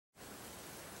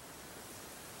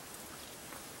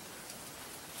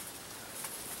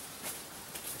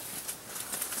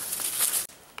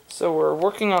So we're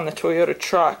working on the Toyota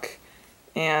truck,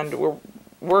 and we're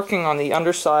working on the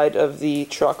underside of the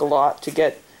truck a lot to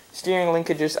get steering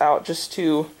linkages out just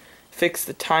to fix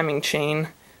the timing chain.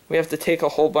 We have to take a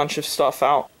whole bunch of stuff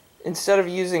out. Instead of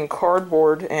using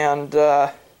cardboard and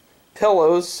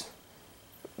pillows,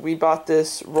 we bought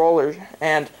this roller,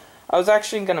 and I was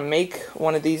actually going to make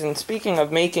one of these. And speaking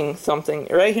of making something,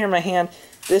 right here in my hand,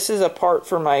 this is a part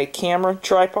for my camera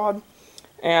tripod,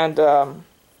 and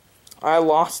I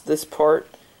lost this part,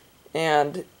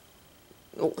 and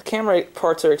camera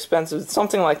parts are expensive.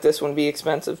 Something like this wouldn't be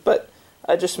expensive, but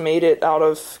I just made it out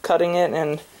of cutting it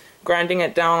and grinding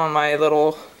it down on my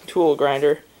little tool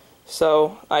grinder.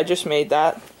 So I just made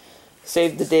that,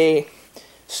 saved the day.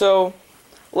 So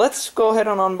let's go ahead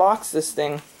and unbox this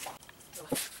thing.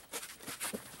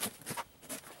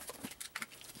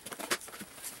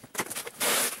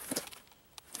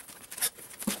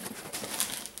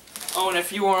 Oh, and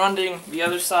if you were wondering, the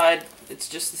other side, it's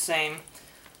just the same.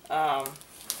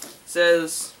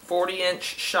 Says 40-inch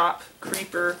shop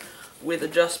creeper with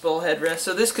adjustable headrest.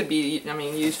 So this could be, I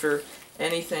mean, used for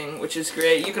anything, which is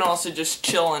great. You can also just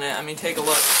chill in it. I mean, take a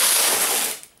look.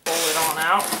 Pull it on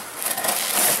out.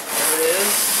 There it is.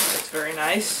 It's very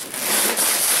nice.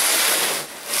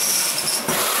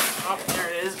 Oh, there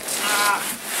it is.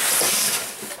 Ah.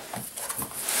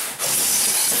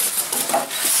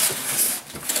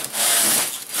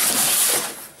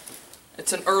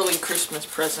 It's an early Christmas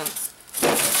present.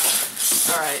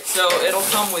 Alright, so it'll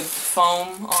come with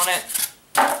foam on it.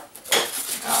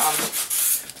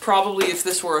 Probably if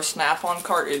this were a snap-on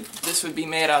cart, this would be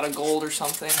made out of gold or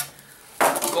something.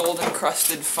 Gold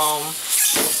encrusted foam.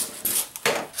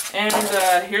 And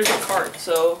here's the cart.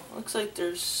 So, looks like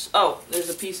there's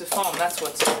a piece of foam. That's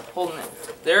what's holding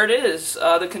it. There it is.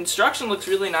 The construction looks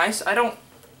really nice. I don't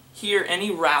hear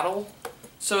any rattle.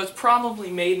 So it's probably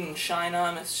made in China,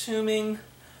 I'm assuming.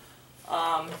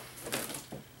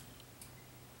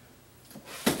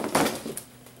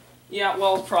 Yeah,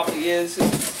 well, it probably is.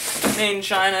 It's made in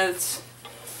China. It's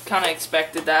kind of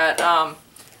expected that.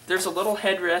 There's a little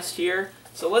headrest here.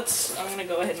 So I'm going to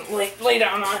go ahead and lay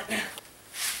down on it.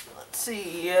 Let's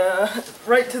see,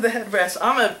 right to the headrest.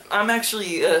 I'm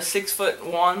actually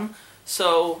 6'1",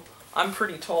 so I'm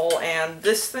pretty tall, and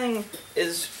this thing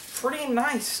is pretty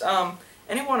nice.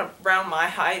 Anyone around my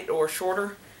height or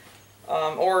shorter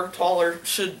or taller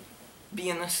should be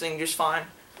in this thing just fine.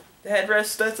 The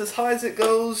headrest, that's as high as it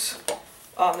goes.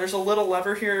 There's a little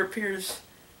lever here, it appears,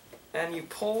 and you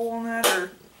pull on that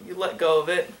or you let go of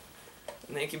it,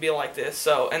 and then it can be like this.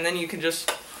 So, and then you can just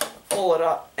pull it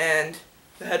up, and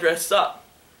the headrest's up.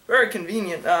 Very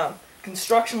convenient.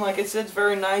 Construction, like I said, is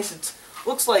very nice. It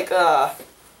looks like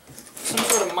some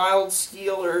sort of mild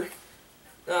steel or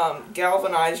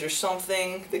galvanized or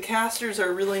something. The casters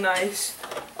are really nice.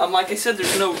 Like I said,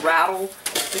 there's no rattle.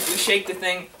 If we shake the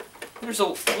thing, there's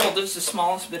the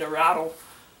smallest bit of rattle.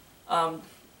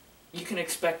 You can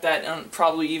expect that on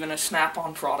probably even a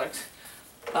snap-on product.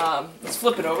 Let's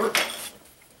flip it over.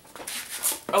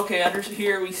 Okay, under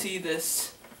here we see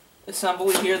this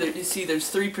assembly here. You see there's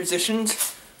 3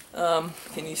 positions. Can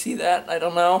you see that? I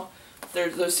don't know.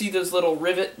 See those little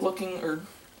rivet-looking, or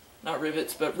not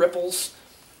rivets, but ripples.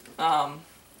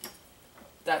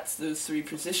 That's those 3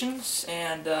 positions,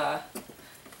 and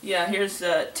yeah, here's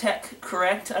TEQ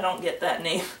correct. I don't get that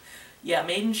name. Yeah,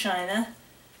 made in China.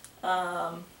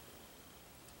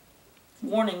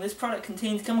 Warning: this product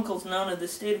contains chemicals known in the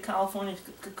state of California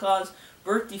could cause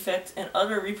birth defects and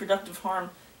other reproductive harm,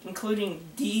 including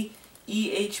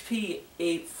DEHP,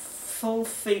 a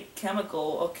sulfate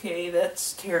chemical. Okay,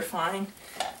 that's terrifying.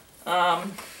 So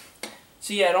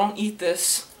yeah, don't eat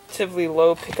this. Relatively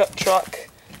low pickup truck.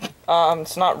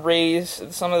 It's not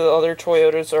raised. Some of the other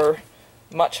Toyotas are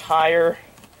much higher,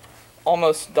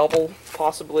 almost double,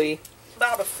 possibly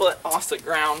about a foot off the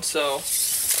ground. So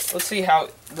let's see how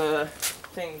the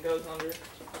thing goes under.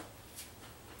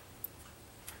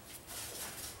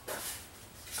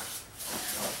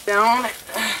 Down.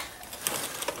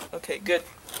 Okay, good.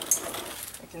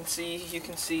 You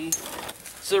can see.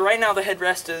 So right now the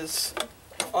headrest is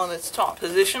on its top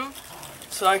position.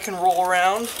 So I can roll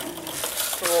around,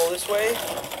 roll this way.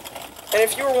 And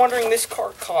if you were wondering, this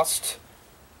cart cost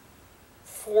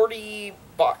 $40,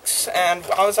 and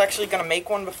I was actually going to make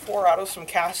one before out of some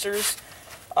casters,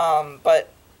 but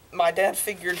my dad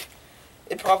figured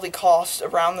it probably cost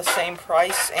around the same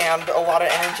price and a lot of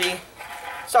energy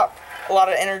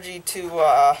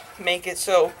to make it,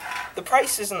 so the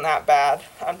price isn't that bad.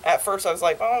 At first I was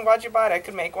like, oh, why'd you buy it? I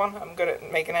could make one. I'm good at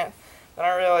making it. Then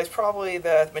I realized probably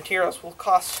the materials will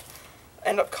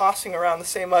end up costing around the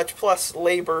same much, plus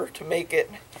labor to make it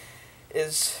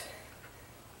is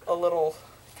a little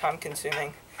time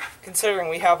consuming, considering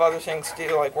we have other things to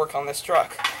do, like work on this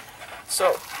truck.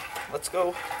 So let's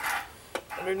go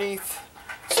underneath.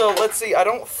 So let's see, I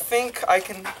don't think I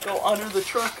can go under the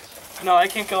truck. No, I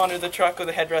can't go under the truck with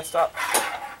the headrest up.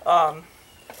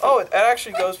 Oh, it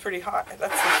actually goes pretty high.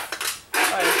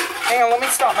 Hang on, let me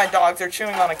stop my dogs. They're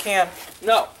chewing on a can.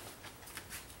 No.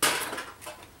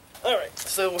 Alright,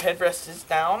 so headrest is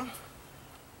down.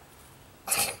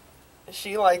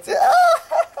 She likes it.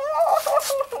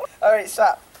 Alright,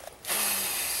 stop.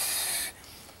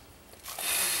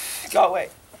 Go away.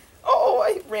 Oh,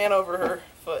 I ran over her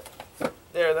foot.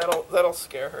 There, that'll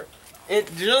scare her.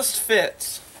 It just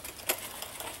fits.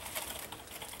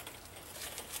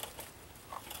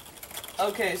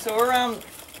 Okay, so around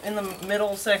in the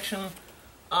middle section,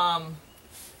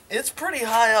 it's pretty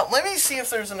high up. Let me see if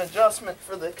there's an adjustment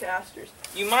for the casters.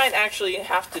 You might actually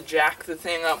have to jack the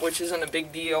thing up, which isn't a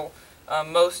big deal.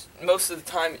 Most of the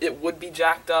time it would be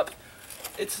jacked up.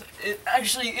 It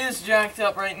actually is jacked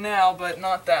up right now, but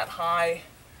not that high.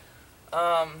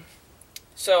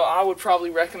 So I would probably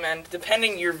recommend,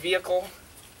 depending your vehicle,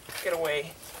 get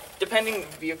away. Depending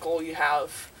the vehicle you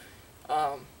have,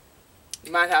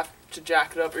 you might have to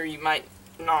jack it up, or you might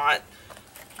not.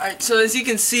 Alright, so as you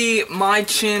can see, my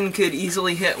chin could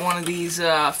easily hit one of these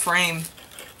frame.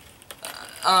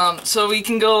 So we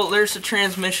can go, there's the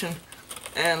transmission,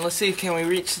 and let's see, can we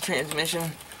reach the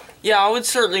transmission? Yeah, I would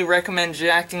certainly recommend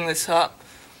jacking this up.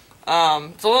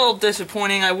 It's a little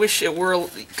disappointing. I wish it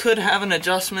could have an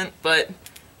adjustment, but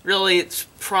really it's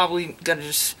probably gonna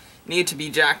just need to be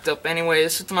jacked up anyway.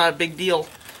 It's not a big deal.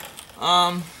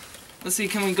 Let's see,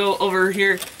 can we go over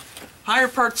here? Higher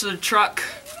parts of the truck,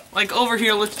 like over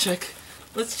here, let's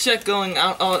check going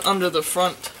out under the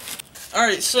front.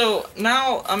 Alright, so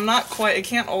now I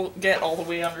can't get all the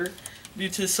way under due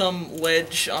to some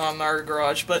ledge on our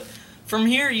garage, but from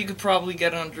here you could probably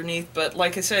get underneath, but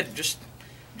like I said, just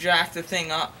jack the thing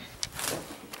up.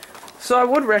 So I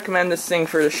would recommend this thing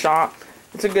for the shop.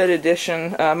 It's a good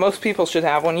addition. Most people should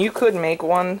have one. You could make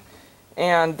one,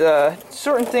 and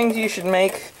certain things you should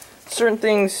make, certain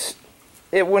things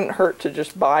it wouldn't hurt to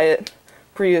just buy it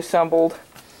pre-assembled.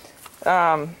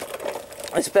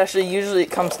 Especially, usually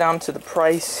it comes down to the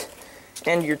price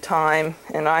and your time,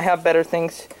 and I have better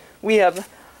things. We have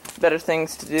better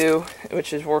things to do,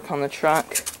 which is work on the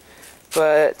truck.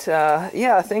 But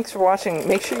yeah, thanks for watching.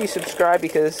 Make sure you subscribe,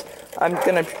 because I'm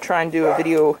gonna try and do a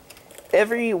video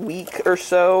every week or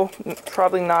so.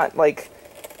 Probably not like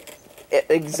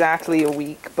exactly a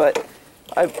week, but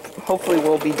I hopefully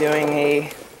will be doing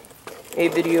a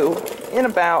video in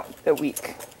about a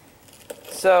week.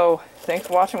 So thanks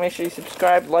for watching. Make sure you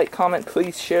subscribe, like, comment,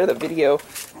 please share the video.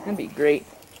 That'd be great.